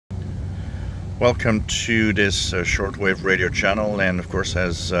Welcome to this shortwave radio channel, and of course,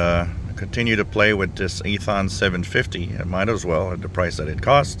 as continue to play with this Eton 750, I might as well at the price that it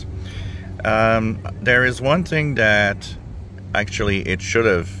cost. There is one thing that actually it should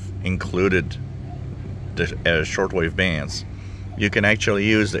have included the shortwave bands. You can actually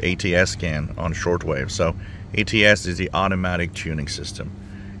use the ATS scan on shortwave. So ATS is the automatic tuning system,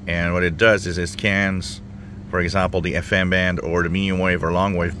 and what it does is it scans, for example, the FM band or the medium wave or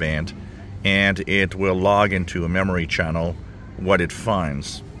long wave band, and it will log into a memory channel what it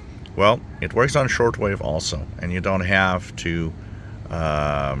finds. Well, it works on shortwave also, and you don't have to,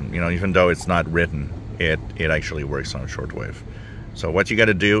 even though it's not written, it actually works on shortwave. So what you got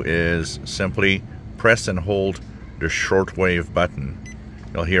to do is simply press and hold the shortwave button.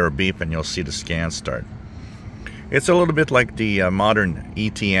 You'll hear a beep and you'll see the scan start. It's a little bit like the modern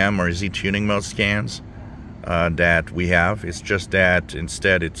ETM or Z tuning mode scans that we have. It's just that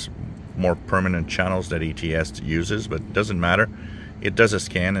instead it's more permanent channels that ATS uses, but it doesn't matter. It does a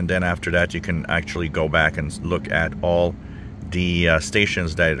scan, and then after that you can actually go back and look at all the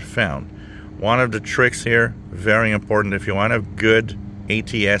stations that it found. One of the tricks here, very important, if you want a good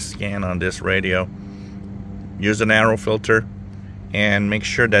ATS scan on this radio, use an arrow filter and make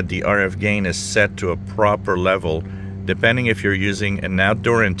sure that the RF gain is set to a proper level, depending if you're using an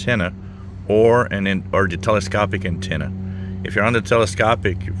outdoor antenna or the telescopic antenna. If you're on the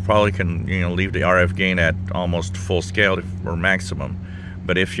telescopic, you probably can leave the RF gain at almost full scale or maximum.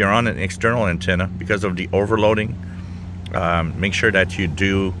 But if you're on an external antenna, because of the overloading, make sure that you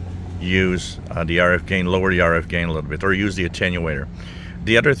do use the RF gain, lower the RF gain a little bit, or use the attenuator.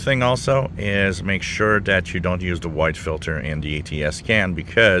 The other thing also is make sure that you don't use the white filter in the ATS scan,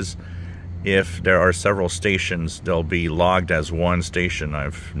 because if there are several stations, they'll be logged as one station.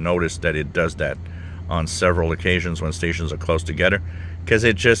 I've noticed that it does that on several occasions when stations are close together, because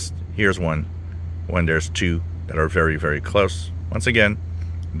it just hears one when there's two that are very, very close. Once again,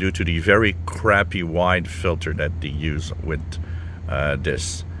 due to the very crappy wide filter that they use with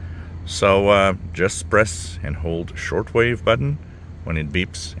this. So just press and hold shortwave button when it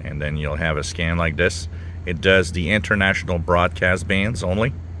beeps, and then you'll have a scan like this. It does the international broadcast bands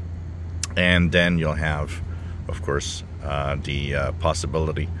only, and then you'll have, of course, the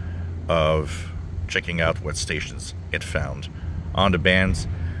possibility of checking out what stations it found on the bands.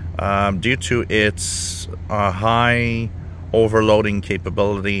 Due to its high overloading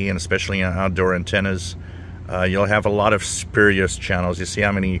capability, and especially on outdoor antennas, you'll have a lot of spurious channels. You see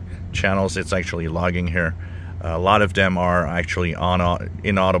how many channels it's actually logging here. A lot of them are actually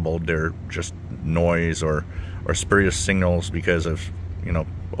inaudible. They're just noise or spurious signals because of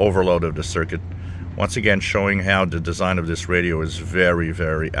overload of the circuit. Once again, showing how the design of this radio is very,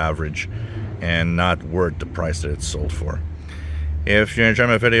 very average and not worth the price that it's sold for. If you enjoy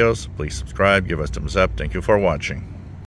my videos, please subscribe, give us a thumbs up. Thank you for watching.